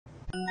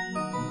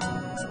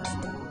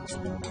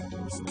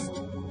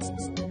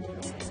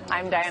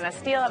I'm Diana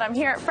Steele, and I'm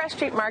here at Fresh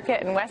Street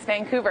Market in West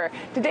Vancouver.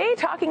 Today,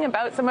 talking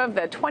about some of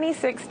the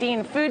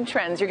 2016 food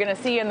trends you're going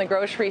to see in the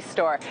grocery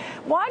store.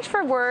 Watch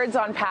for words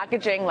on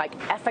packaging like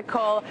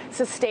ethical,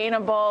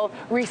 sustainable,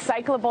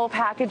 recyclable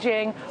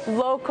packaging,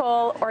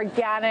 local,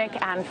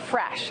 organic, and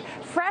fresh.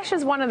 Fresh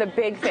is one of the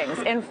big things.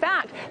 In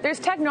fact, there's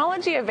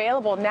technology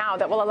available now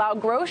that will allow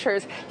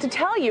grocers to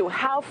tell you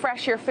how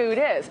fresh your food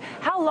is.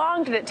 How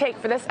long did it take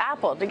for this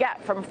apple to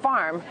get from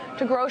farm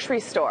to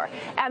grocery store?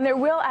 And there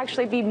will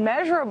actually be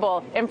measurable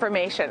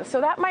information.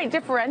 So that might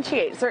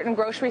differentiate certain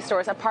grocery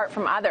stores apart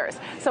from others.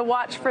 So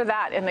watch for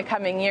that in the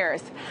coming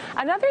years.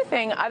 Another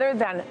thing other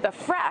than the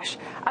fresh,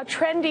 a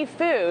trendy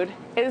food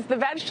is the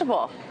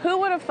vegetable. Who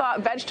would have thought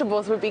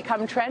vegetables would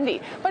become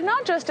trendy? But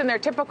not just in their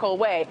typical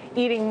way,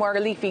 eating more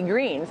leafy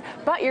greens,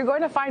 but you're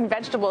going to find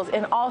vegetables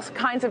in all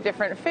kinds of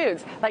different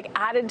foods, like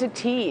added to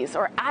teas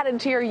or added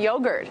to your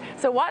yogurt.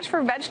 So watch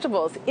for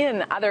vegetables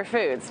in other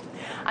foods.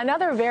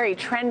 Another very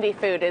trendy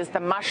food is the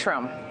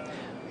mushroom.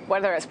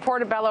 Whether it's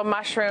portobello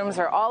mushrooms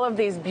or all of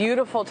these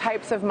beautiful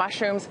types of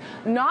mushrooms,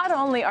 not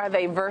only are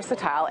they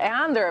versatile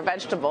and they're a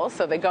vegetable,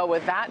 so they go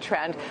with that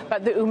trend,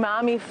 but the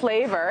umami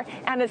flavor,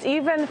 and it's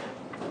even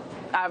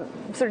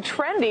sort of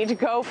trendy to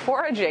go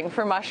foraging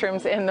for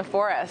mushrooms in the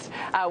forest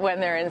when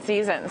they're in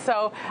season.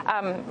 So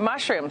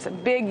mushrooms, a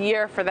big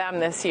year for them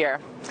this year.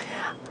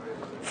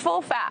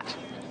 Full fat.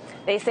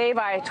 They say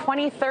by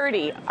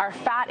 2030, our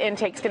fat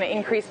intake is going to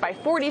increase by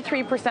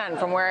 43%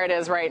 from where it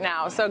is right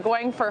now. So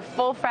going for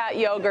full-fat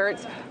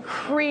yogurts,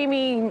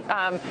 creamy,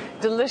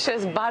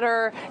 delicious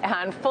butter,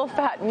 and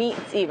full-fat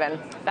meats even.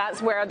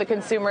 That's where the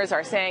consumers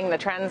are saying the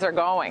trends are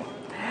going.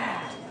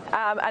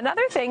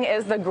 Another thing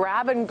is the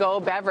grab-and-go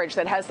beverage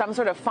that has some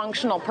sort of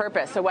functional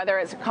purpose. So whether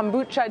it's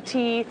kombucha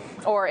tea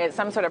or it's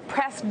some sort of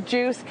pressed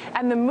juice,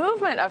 and the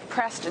movement of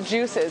pressed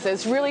juices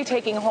is really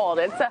taking hold.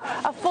 It's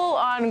a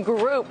full-on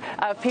group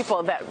of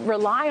people that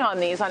rely on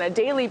these on a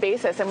daily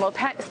basis and will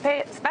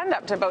spend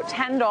up to about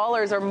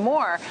 $10 or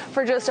more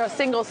for just a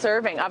single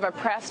serving of a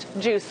pressed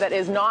juice that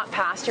is not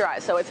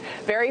pasteurized. So it's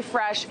very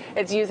fresh,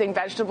 it's using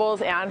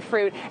vegetables and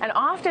fruit, and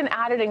often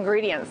added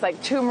ingredients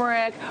like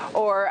turmeric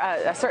or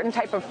a certain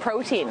type of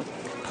protein.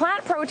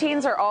 Plant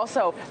proteins are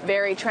also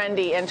very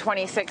trendy in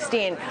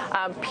 2016.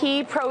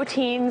 Pea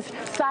proteins,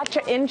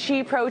 sacha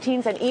inchi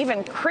proteins, and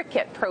even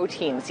cricket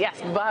proteins.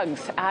 Yes,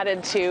 bugs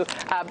added to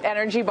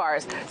energy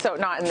bars. So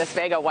not in this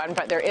Vega one,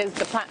 but there is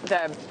the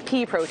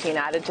pea protein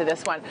added to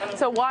this one.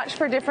 So watch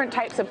for different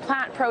types of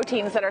plant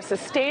proteins that are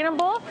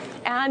sustainable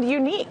and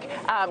unique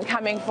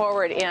coming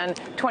forward in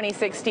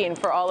 2016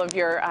 for all of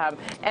your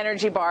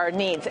energy bar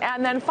needs.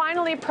 And then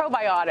finally,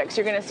 probiotics.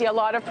 You're going to see a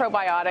lot of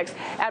probiotics,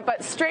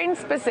 but strain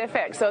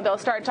specific. So they'll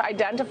start to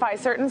identify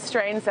certain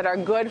strains that are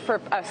good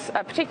for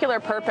a particular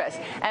purpose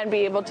and be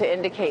able to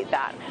indicate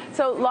that.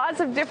 So lots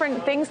of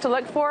different things to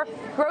look for.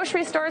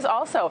 Grocery stores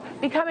also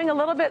becoming a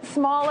little bit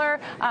smaller.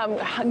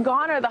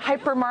 Gone are the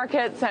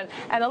hypermarkets and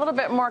a little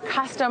bit more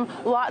custom.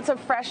 Lots of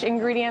fresh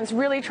ingredients,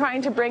 really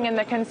trying to bring in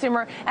the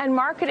consumer and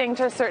marketing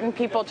to certain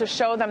people to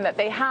show them that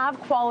they have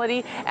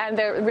quality and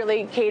they're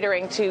really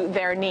catering to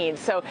their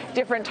needs. So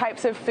different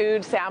types of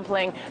food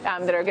sampling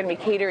that are going to be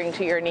catering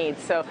to your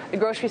needs. So the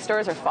grocery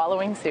stores are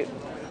following suit.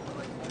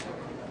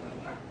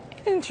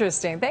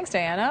 Interesting. Thanks,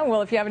 Diana.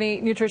 Well, if you have any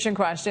nutrition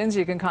questions,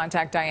 you can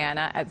contact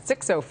Diana at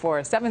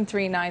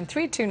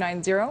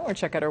 604-739-3290 or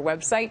check out our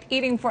website,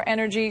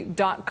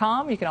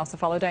 eatingforenergy.com. You can also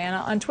follow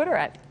Diana on Twitter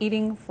at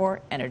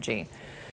eatingforenergy.